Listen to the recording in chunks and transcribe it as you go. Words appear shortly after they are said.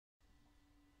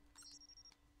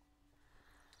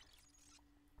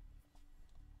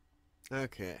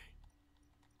Okay.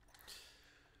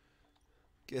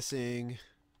 Guessing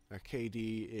our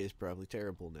KD is probably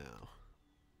terrible now.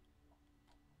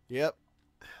 Yep.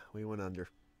 We went under.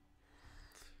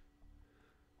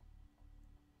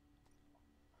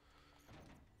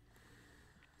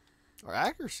 Our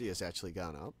accuracy has actually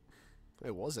gone up.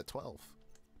 It was at 12.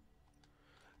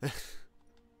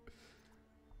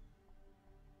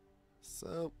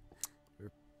 So,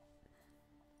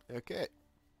 okay.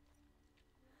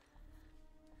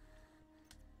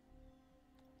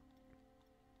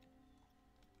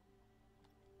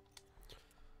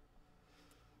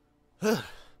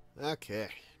 Okay.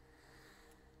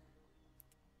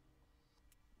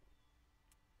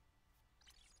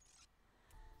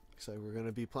 So we're going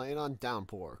to be playing on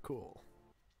Downpour. Cool.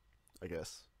 I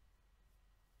guess.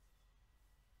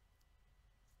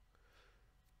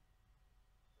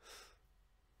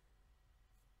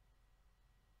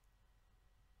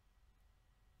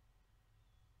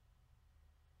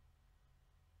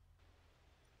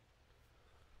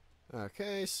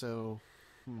 Okay, so...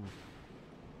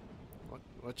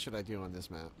 What should I do on this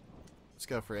map? Let's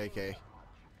go for AK. I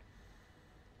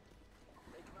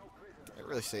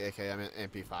really say AK, I meant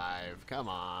MP5. Come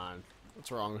on.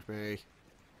 What's wrong with me?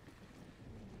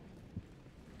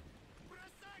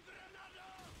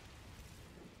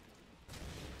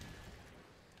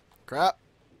 Crap.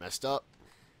 Messed up.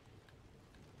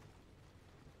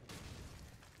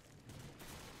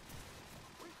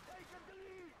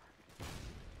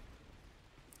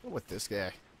 What's with this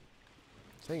guy?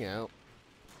 Let's hang out.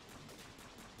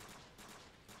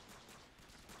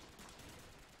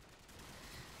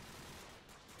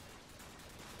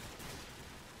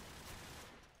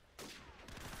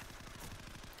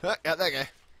 Ah, got that guy.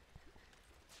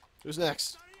 Who's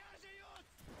next?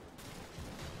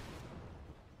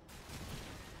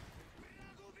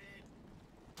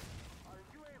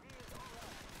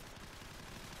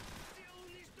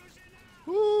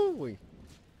 Woo-wee.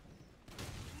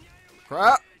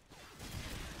 Crap.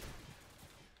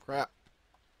 Crap.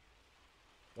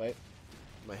 Wait.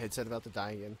 My headset about to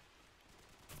die again.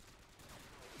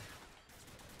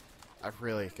 I've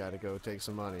really got to go take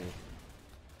some money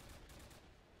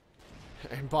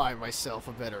and buy myself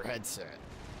a better headset.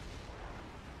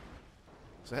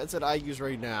 So the headset I use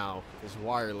right now is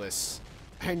wireless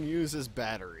and uses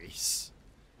batteries.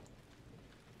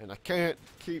 And I can't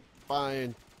keep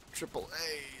buying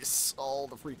AAAs all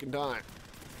the freaking time.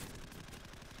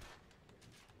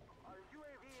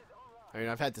 I mean,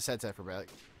 I've had this headset for about like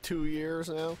 2 years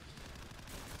now.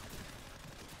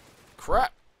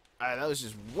 Crap! That was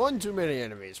just one too many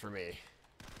enemies for me.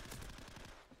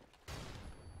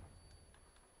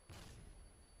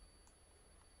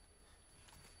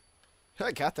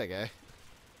 I got that guy.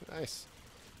 Nice.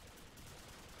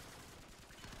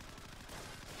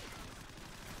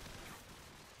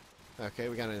 Okay,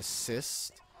 we got an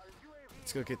assist.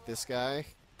 Let's go get this guy.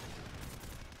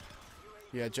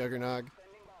 Yeah, Juggernog.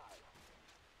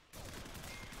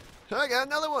 I got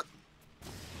another one!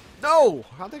 No!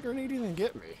 How'd that grenade even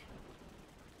get me?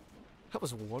 That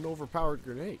was one overpowered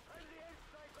grenade.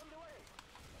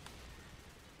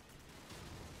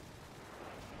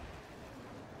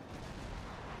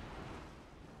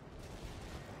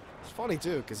 It's funny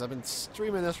too, because I've been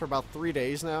streaming this for about 3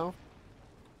 days now.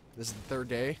 This is the 3rd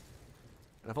day.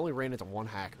 And I've only ran into one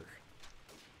hacker.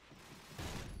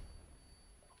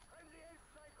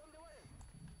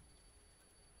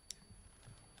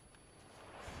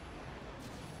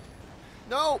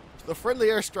 No! The friendly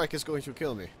airstrike is going to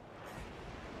kill me.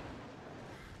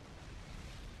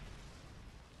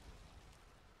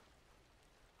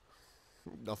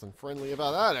 Nothing friendly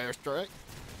about that airstrike.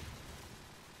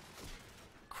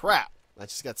 Crap! I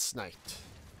just got sniped.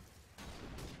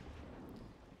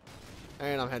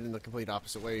 And I'm heading the complete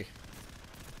opposite way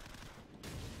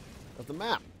of the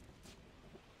map.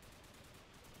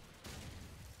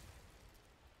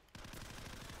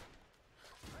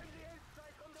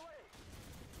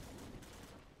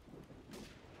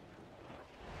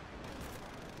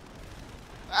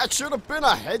 That should have been a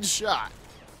headshot.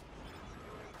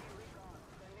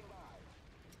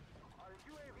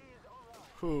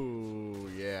 Ooh,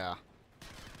 yeah.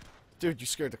 Dude, you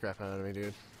scared the crap out of me,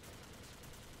 dude.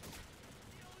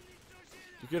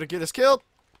 You gonna get us killed?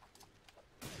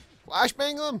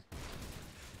 Flashbang them?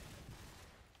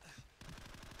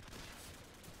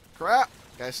 Crap!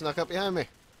 Guy snuck up behind me.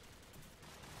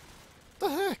 What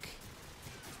the heck?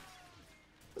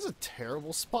 This is a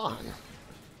terrible spawn.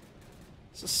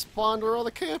 This is spawned where all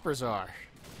the campers are.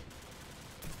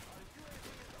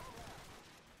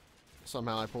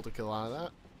 Somehow I pulled a kill out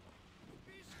of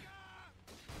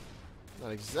that.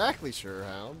 Not exactly sure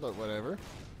how, but whatever.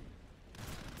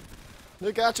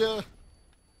 They gotcha!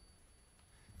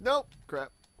 Nope!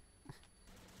 Crap.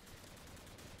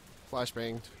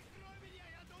 Flashbanged.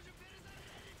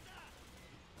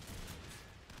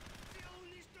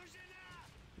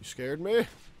 You scared me?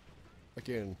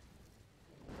 Again.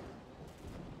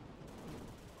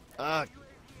 Ah!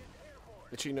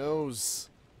 Itchy nose.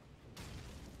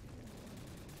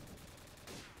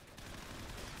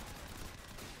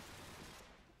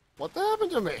 What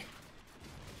happened to me?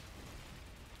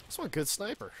 That's one good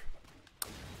sniper.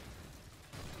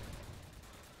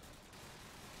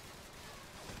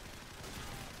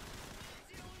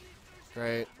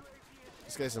 Great.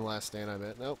 This guy's in last stand, I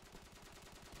bet. Nope.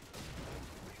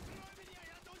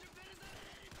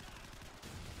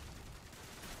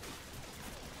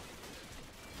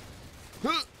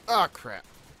 Ah, crap.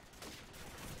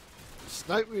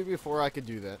 Snipe me before I could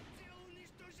do that.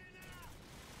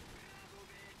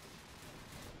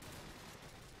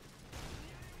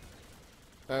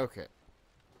 Okay.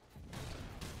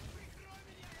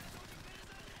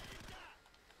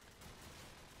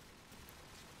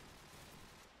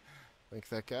 Thank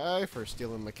that guy for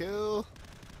stealing my kill.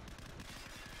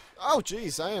 Oh,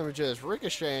 jeez, I am just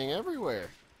ricocheting everywhere.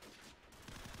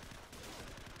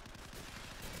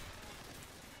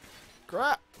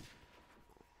 Crap.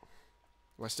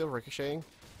 Am I still ricocheting?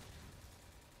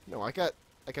 No, I got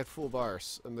full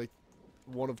bars. I'm like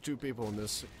one of two people in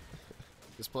this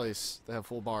place that have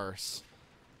full bars.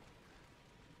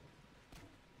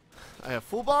 I have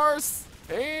full bars,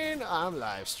 and I'm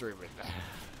live streaming.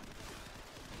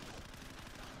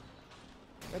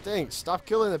 God dang, stop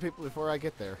killing the people before I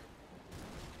get there.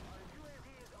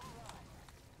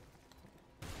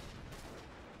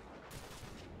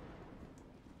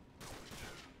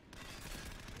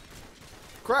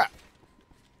 Crap!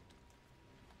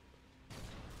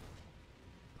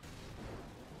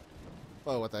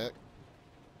 Oh, what the heck?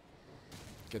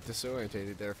 Get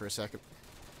disorientated there for a second.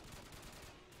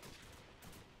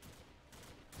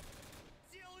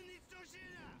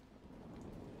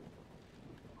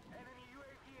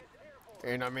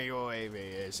 Enemy UAV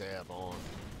is airborne.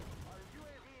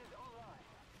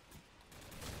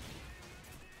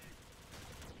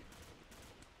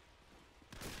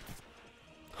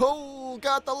 Oh,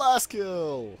 got the last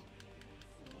kill.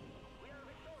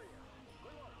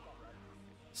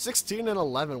 16 and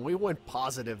 11. We went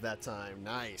positive that time.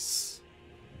 Nice.